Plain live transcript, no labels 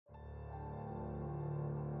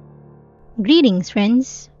Greetings,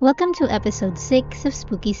 friends! Welcome to episode 6 of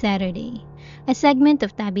Spooky Saturday, a segment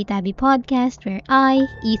of Tabi Tabi podcast where I,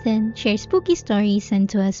 Ethan, share spooky stories sent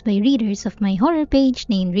to us by readers of my horror page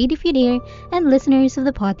named Read If You Dare and listeners of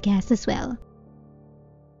the podcast as well.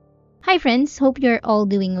 Hi, friends! Hope you're all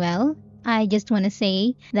doing well. I just want to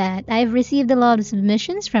say that I've received a lot of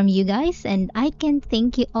submissions from you guys, and I can't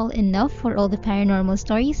thank you all enough for all the paranormal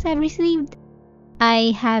stories I've received.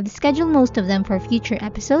 I have scheduled most of them for future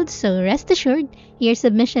episodes, so rest assured, your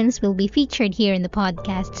submissions will be featured here in the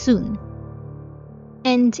podcast soon.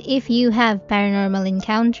 And if you have paranormal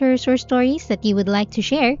encounters or stories that you would like to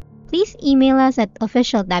share, please email us at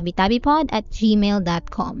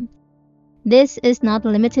officialtabitabipod@gmail.com. This is not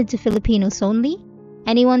limited to Filipinos only.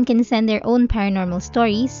 Anyone can send their own paranormal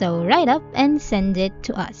story, so write up and send it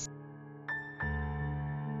to us.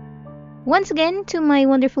 Once again, to my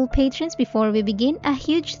wonderful patrons, before we begin, a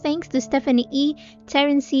huge thanks to Stephanie E.,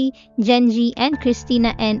 Terence E., Genji, and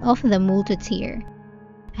Christina N. of the Multitier.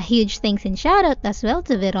 A huge thanks and shoutout as well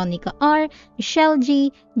to Veronica R., Michelle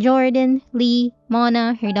G., Jordan, Lee,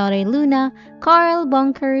 Mona, her daughter Luna, Carl,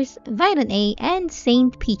 Bonkers, Viton A., and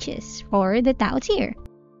Saint Peaches for the Tao tier.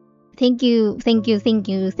 Thank you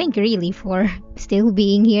really for still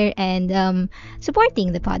being here and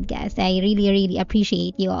supporting the podcast. I really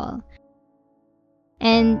appreciate you all.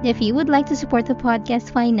 And if you would like to support the podcast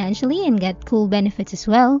financially and get cool benefits as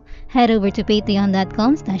well, head over to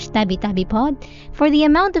patreon.com/tabitabipod. For the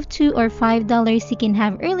amount of $2 or $5, you can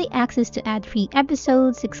have early access to ad-free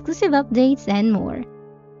episodes, exclusive updates, and more.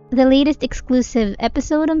 The latest exclusive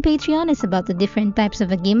episode on Patreon is about the different types of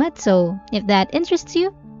agimat, so if that interests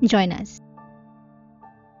you, join us.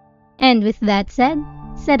 And with that said,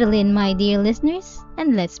 settle in, my dear listeners,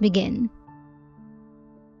 and let's begin.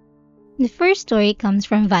 The first story comes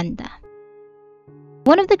from Vanda.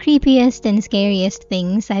 One of the creepiest and scariest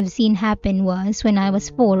things I've seen happen was when I was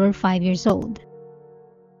 4 or 5 years old.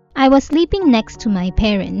 I was sleeping next to my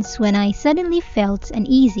parents when I suddenly felt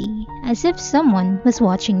uneasy, as if someone was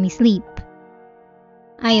watching me sleep.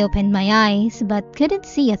 I opened my eyes but couldn't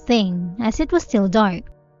see a thing as it was still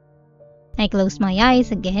dark. I closed my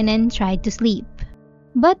eyes again and tried to sleep,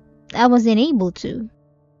 but I wasn't able to.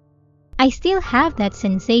 I still have that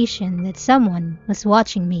sensation that someone was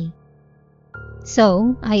watching me.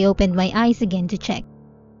 So, I opened my eyes again to check.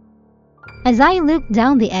 As I looked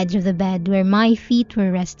down the edge of the bed where my feet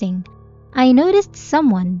were resting, I noticed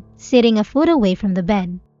someone sitting a foot away from the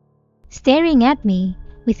bed, staring at me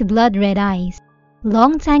with blood-red eyes,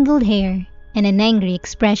 long tangled hair, and an angry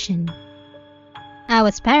expression. I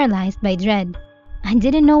was paralyzed by dread. I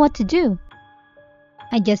didn't know what to do.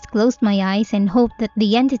 I just closed my eyes and hoped that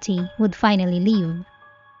the entity would finally leave.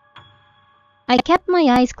 I kept my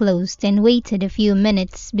eyes closed and waited a few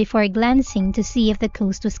minutes before glancing to see if the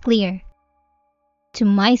coast was clear. To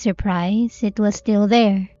my surprise, it was still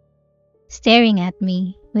there, staring at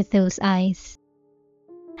me with those eyes.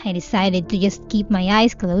 I decided to just keep my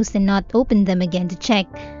eyes closed and not open them again to check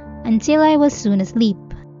until I was soon asleep.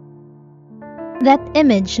 That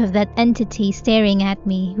image of that entity staring at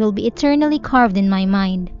me will be eternally carved in my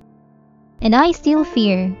mind, and I still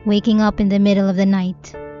fear waking up in the middle of the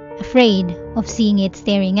night, afraid of seeing it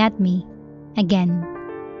staring at me again.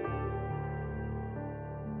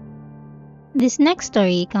 This next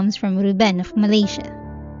story comes from Ruben of Malaysia.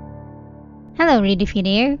 Hello, Read If You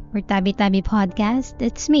Dare, or Tabi Tabi podcast.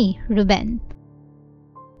 It's me, Ruben.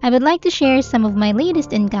 I would like to share some of my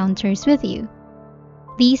latest encounters with you.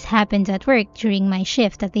 These happened at work during my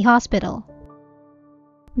shift at the hospital.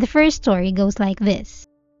 The first story goes like this.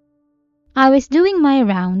 I was doing my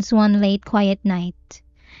rounds one late quiet night.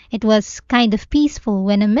 It was kind of peaceful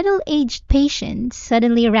when a middle-aged patient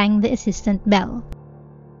suddenly rang the assistant bell.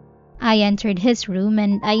 I entered his room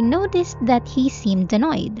and I noticed that he seemed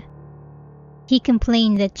annoyed. He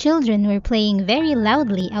complained that children were playing very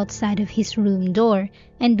loudly outside of his room door,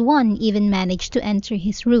 and one even managed to enter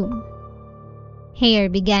his room. Hair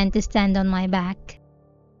began to stand on my back.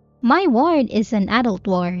 My ward is an adult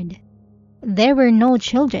ward. There were no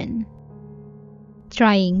children.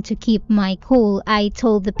 Trying to keep my cool, I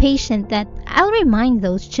told the patient that I'll remind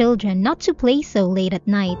those children not to play so late at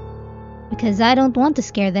night, because I don't want to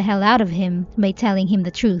scare the hell out of him by telling him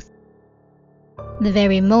the truth. The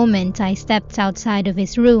very moment I stepped outside of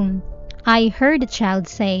his room, I heard a child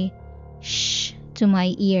say, "Shh," to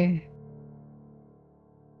my ear.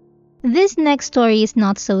 This next story is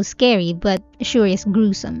not so scary, but sure is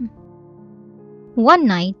gruesome. One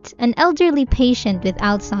night, an elderly patient with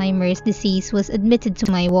Alzheimer's disease was admitted to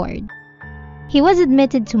my ward. He was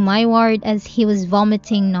admitted to my ward as he was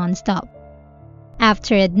vomiting non-stop.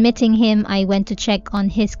 After admitting him, I went to check on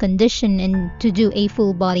his condition and to do a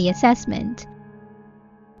full body assessment.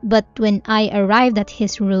 But when I arrived at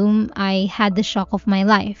his room, I had the shock of my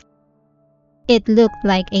life. It looked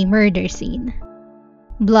like a murder scene.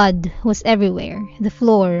 Blood was everywhere, the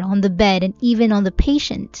floor, on the bed, and even on the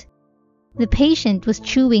patient. The patient was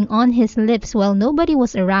chewing on his lips while nobody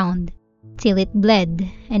was around, till it bled,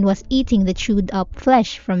 and was eating the chewed up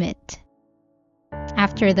flesh from it.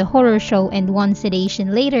 After the horror show and one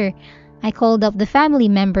sedation later, I called up the family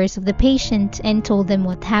members of the patient and told them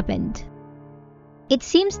what happened. It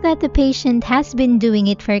seems that the patient has been doing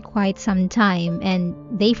it for quite some time,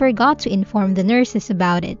 and they forgot to inform the nurses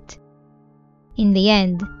about it. In the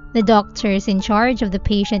end, the doctors in charge of the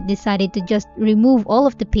patient decided to just remove all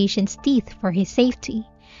of the patient's teeth for his safety,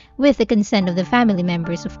 with the consent of the family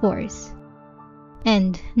members, of course.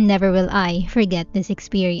 And never will I forget this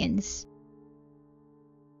experience.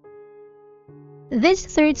 This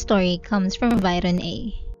third story comes from Byron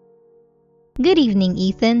A. Good evening,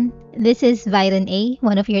 Ethan. This is Byron A,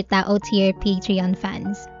 one of your Tao Tier Patreon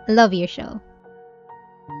fans. Love your show.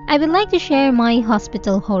 I would like to share my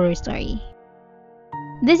hospital horror story.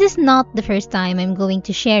 This is not the first time I'm going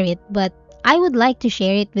to share it, but I would like to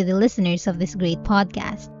share it with the listeners of this great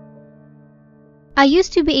podcast. I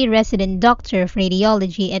used to be a resident doctor of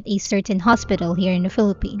radiology at a certain hospital here in the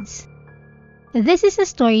Philippines. This is a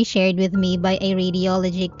story shared with me by a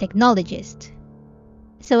radiology technologist.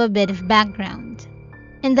 So a bit of background.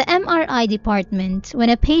 In the MRI department, when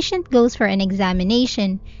a patient goes for an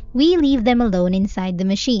examination, we leave them alone inside the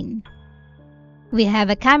machine. We have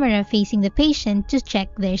a camera facing the patient to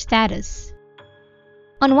check their status.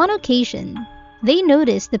 On one occasion, they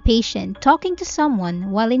noticed the patient talking to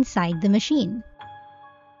someone while inside the machine.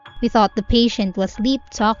 We thought the patient was sleep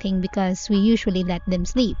talking because we usually let them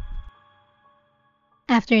sleep.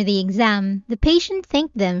 After the exam, the patient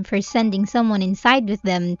thanked them for sending someone inside with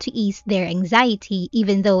them to ease their anxiety,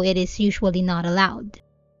 even though it is usually not allowed.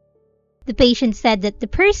 The patient said that the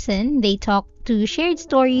person they talked to shared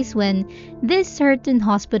stories when this certain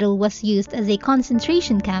hospital was used as a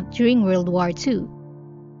concentration camp during World War II.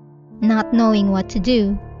 Not knowing what to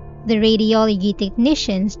do, the radiology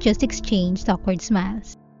technicians just exchanged awkward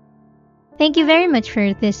smiles. Thank you very much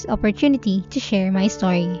for this opportunity to share my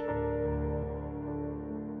story.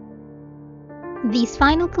 This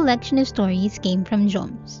final collection of stories came from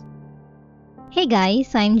Joms. Hey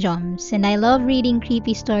guys, I'm Joms, and I love reading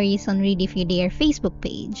creepy stories on Read If You Dare Facebook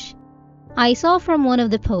page. I saw from one of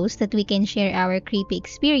the posts that we can share our creepy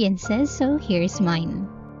experiences, so here's mine.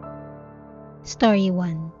 Story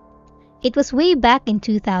 1. It was way back in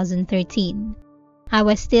 2013. I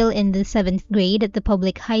was still in the 7th grade at the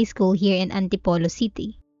public high school here in Antipolo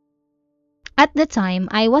City. At the time,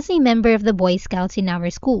 I was a member of the Boy Scouts in our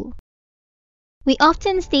school. We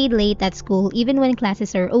often stayed late at school even when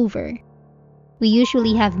classes are over. We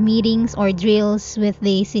usually have meetings or drills with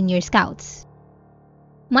the senior scouts.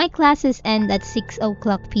 My classes end at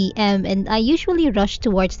 6:00 p.m. and I usually rush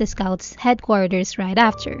towards the scouts' headquarters right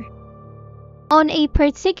after. On a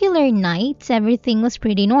particular night, everything was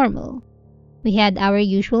pretty normal. We had our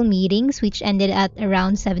usual meetings which ended at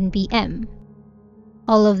around 7 p.m.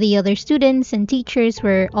 All of the other students and teachers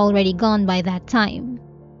were already gone by that time.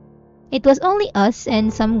 It was only us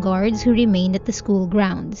and some guards who remained at the school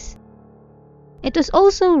grounds. It was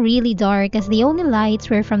also really dark as the only lights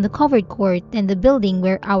were from the covered court and the building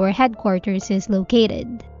where our headquarters is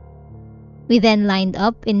located. We then lined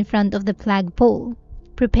up in front of the flagpole,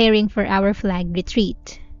 preparing for our flag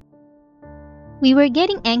retreat. We were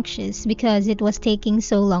getting anxious because it was taking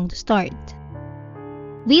so long to start.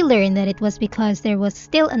 We learned that it was because there was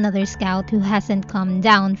still another scout who hasn't come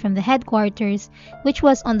down from the headquarters, which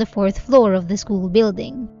was on the 4th floor of the school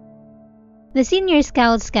building. The senior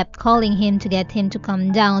scouts kept calling him to get him to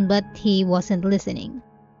come down, but he wasn't listening.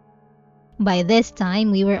 By this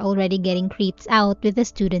time, we were already getting creeped out with the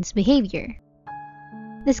students' behavior.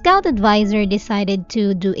 The scout advisor decided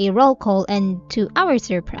to do a roll call, and to our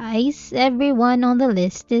surprise, everyone on the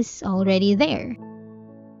list is already there.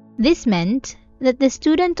 This meant that the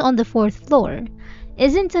student on the 4th floor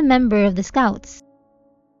isn't a member of the scouts.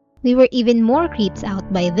 We were even more creeped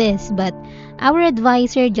out by this, but our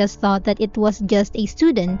advisor just thought that it was just a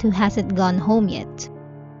student who hasn't gone home yet.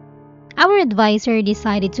 Our advisor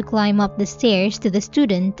decided to climb up the stairs to the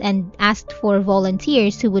student and asked for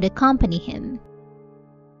volunteers who would accompany him.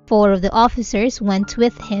 4 of the officers went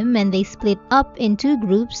with him and they split up in 2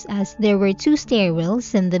 groups as there were 2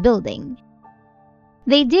 stairwells in the building.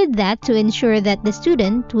 They did that to ensure that the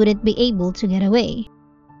student wouldn't be able to get away.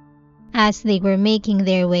 As they were making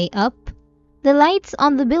their way up, the lights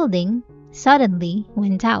on the building suddenly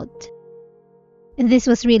went out. This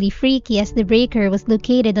was really freaky as the breaker was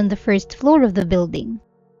located on the first floor of the building.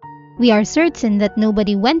 We are certain that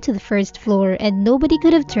nobody went to the first floor and nobody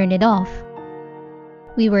could have turned it off.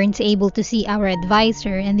 We weren't able to see our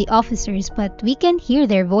advisor and the officers, but we can hear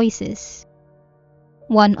their voices.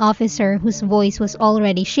 One officer, whose voice was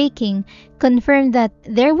already shaking, confirmed that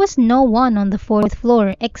there was no one on the fourth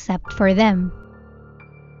floor except for them.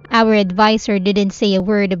 Our advisor didn't say a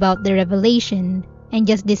word about the revelation and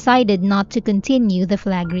just decided not to continue the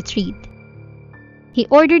flag retreat. He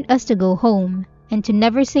ordered us to go home and to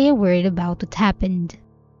never say a word about what happened.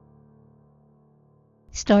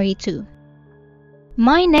 Story 2.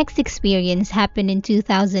 My next experience happened in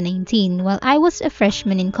 2019 while I was a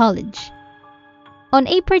freshman in college. On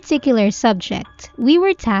a particular subject, we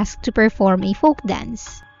were tasked to perform a folk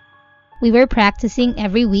dance. We were practicing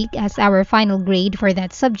every week as our final grade for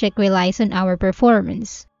that subject relies on our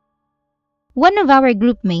performance. One of our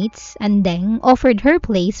group mates, Andeng, offered her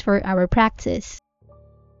place for our practice.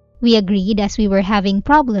 We agreed as we were having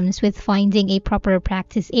problems with finding a proper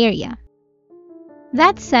practice area.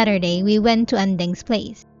 That Saturday, we went to Andeng's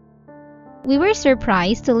place. We were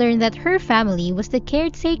surprised to learn that her family was the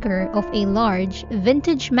caretaker of a large,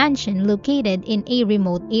 vintage mansion located in a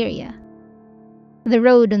remote area. The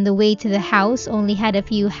road on the way to the house only had a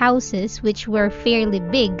few houses which were fairly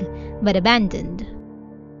big but abandoned.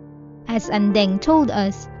 As Andeng told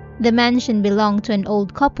us, the mansion belonged to an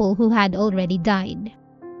old couple who had already died.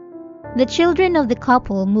 The children of the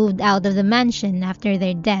couple moved out of the mansion after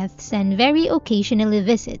their deaths and very occasionally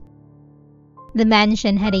visit. The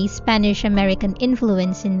mansion had a Spanish-American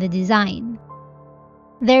influence in the design.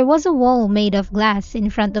 There was a wall made of glass in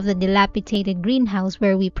front of the dilapidated greenhouse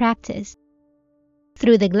where we practiced.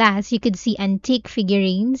 Through the glass, you could see antique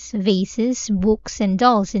figurines, vases, books, and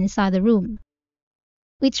dolls inside the room.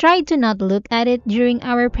 We tried to not look at it during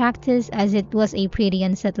our practice as it was a pretty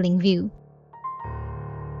unsettling view.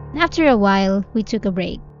 After a while, we took a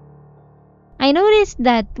break. I noticed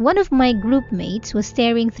that one of my group mates was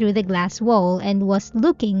staring through the glass wall and was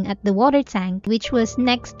looking at the water tank which was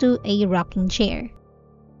next to a rocking chair.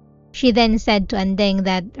 She then said to Andeng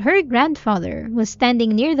that her grandfather was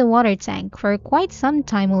standing near the water tank for quite some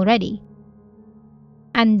time already.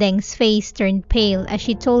 Andeng's face turned pale as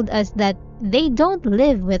she told us that they don't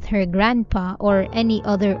live with her grandpa or any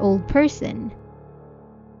other old person.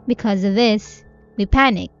 Because of this, we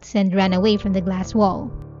panicked and ran away from the glass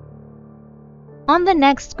wall. On the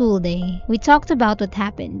next school day, we talked about what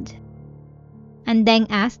happened. Andeng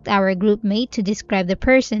asked our group mate to describe the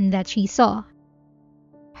person that she saw.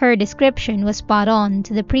 Her description was spot on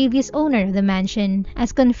to the previous owner of the mansion,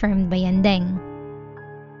 as confirmed by Andeng.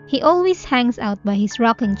 He always hangs out by his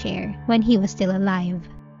rocking chair when he was still alive.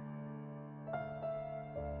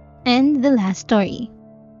 And the last story.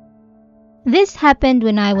 This happened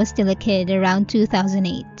when I was still a kid around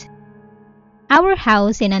 2008. Our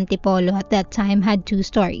house in Antipolo at that time had 2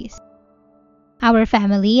 stories. Our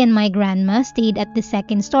family and my grandma stayed at the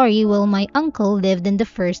second story while my uncle lived in the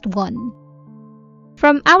first one.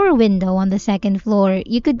 From our window on the second floor,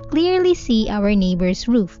 you could clearly see our neighbor's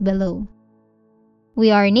roof below. We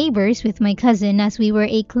are neighbors with my cousin as we were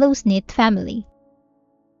a close-knit family.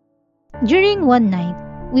 During one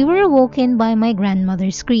night, we were awoken by my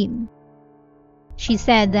grandmother's scream. She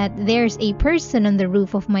said that there's a person on the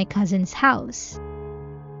roof of my cousin's house.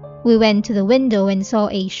 We went to the window and saw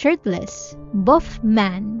a shirtless, buff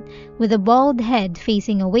man with a bald head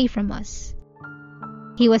facing away from us.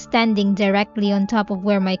 He was standing directly on top of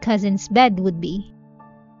where my cousin's bed would be.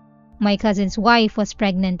 My cousin's wife was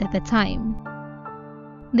pregnant at the time.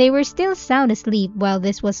 They were still sound asleep while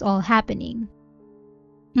this was all happening.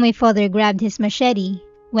 My father grabbed his machete,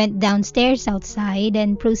 went downstairs outside,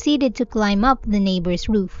 and proceeded to climb up the neighbor's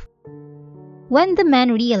roof. When the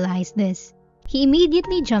man realized this, he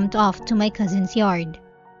immediately jumped off to my cousin's yard.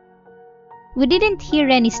 We didn't hear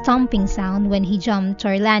any stomping sound when he jumped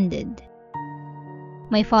or landed.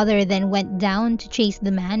 My father then went down to chase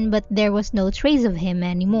the man, but there was no trace of him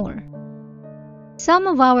anymore. Some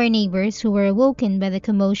of our neighbors who were awoken by the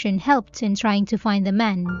commotion helped in trying to find the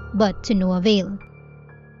man, but to no avail.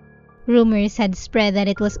 Rumors had spread that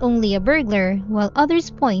it was only a burglar, while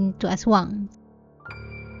others point to aswang.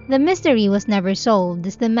 The mystery was never solved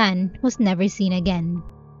as the man was never seen again.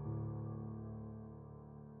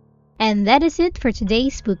 And that is it for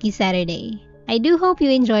today's Spooky Saturday. I do hope you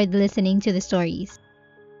enjoyed listening to the stories.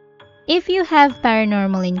 If you have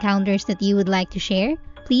paranormal encounters that you would like to share,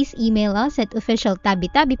 please email us at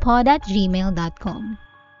officialtabitabipod@gmail.com.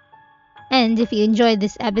 And if you enjoyed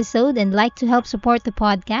this episode and like to help support the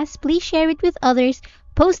podcast, please share it with others,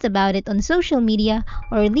 post about it on social media,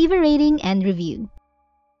 or leave a rating and review.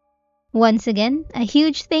 Once again, a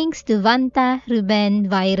huge thanks to Vanta, Ruben,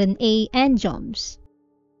 Viren A, and Joms.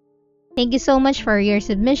 Thank you so much for your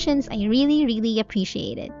submissions. I really, really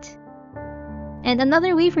appreciate it. And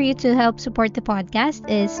another way for you to help support the podcast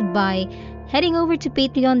is by heading over to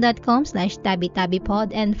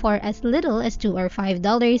patreon.com/tabbytabbypod, and for as little as $2 or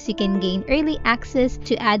 $5, you can gain early access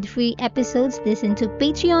to ad-free episodes, listen to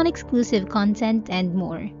Patreon exclusive content, and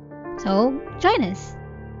more. So, join us.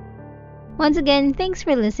 Once again, thanks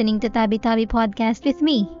for listening to Tabby Tabby Podcast with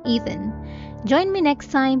me, Ethan. Join me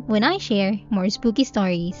next time when I share more spooky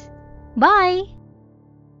stories. Bye!